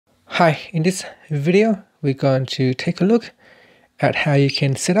Hi, in this video, we're going to take a look at how you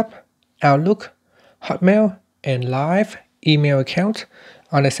can set up Outlook, Hotmail, and live email account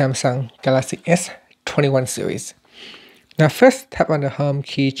on the Samsung Galaxy S21 series. Now first, tap on the home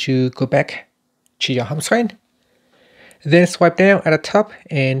key to go back to your home screen. Then swipe down at the top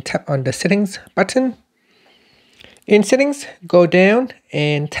and tap on the settings button. In settings, go down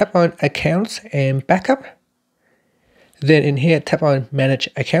and tap on accounts and backup. Then in here, tap on manage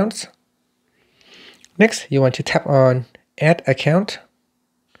accounts. Next, you want to tap on add account.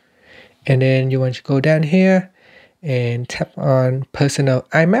 And then you want to go down here and tap on personal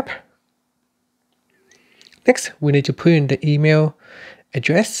IMAP. Next, we need to put in the email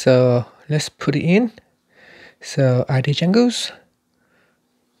address. So let's put it in. So ID Jungles.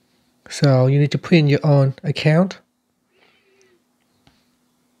 So you need to put in your own account.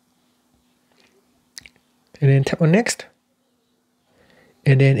 And then tap on next.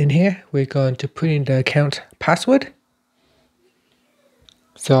 And then in here, we're going to put in the account password.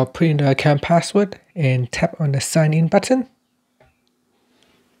 So put in the account password and tap on the sign in button.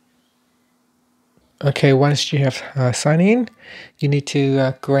 Okay, once you have signed in, you need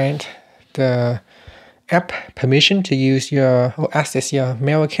to grant the app permission to use your or access your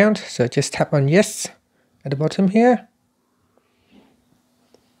mail account. So just tap on yes at the bottom here.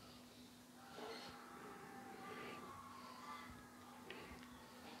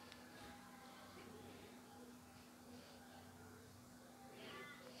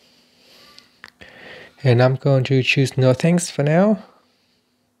 And I'm going to choose no thanks for now.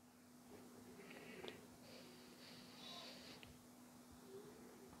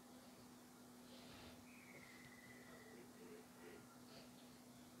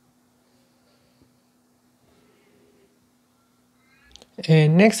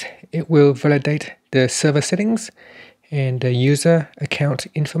 And next, it will validate the server settings and the user account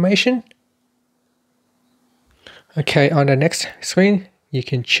information. Okay, on the next screen, you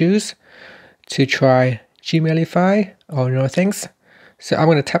can choose to try Gmailify or no thanks. So I'm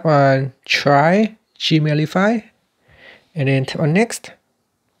going to tap on try Gmailify and then tap on next.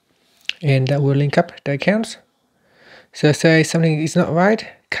 And that will link up the accounts. So say something is not right,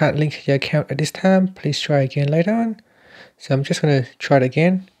 can't link your account at this time, please try again later on. So I'm just going to try it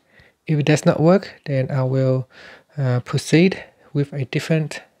again. If it does not work, then I will proceed with a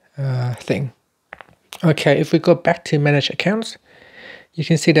different thing. Okay, if we go back to manage accounts, you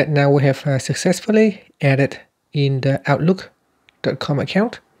can see that now we have successfully added in the Outlook.com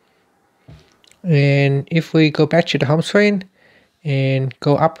account. And if we go back to the home screen and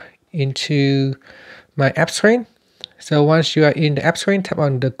go up into my app screen. So once you are in the app screen, tap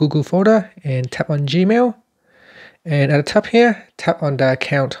on the Google folder and tap on Gmail. And at the top here, tap on the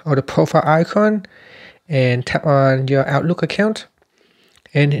account or the profile icon and tap on your Outlook account.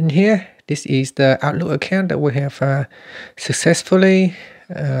 And in here, this is the Outlook account that we have successfully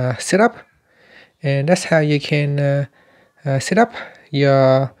set up. And that's how you can set up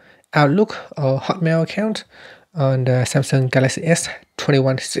your Outlook or Hotmail account on the Samsung Galaxy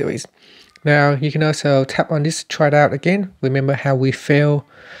S21 series. Now, you can also tap on this, try it out again. Remember how we failed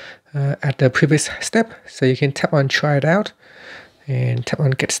at the previous step. So you can tap on try it out and tap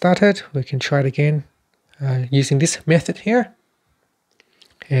on get started. We can try it again using this method here.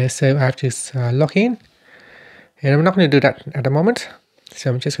 And so I have to log in. And I'm not going to do that at the moment. So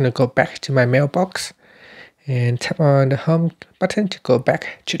I'm just going to go back to my mailbox and tap on the home button to go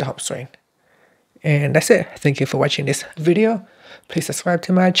back to the home screen. And that's it. Thank you for watching this video. Please subscribe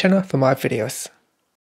to my channel for more videos.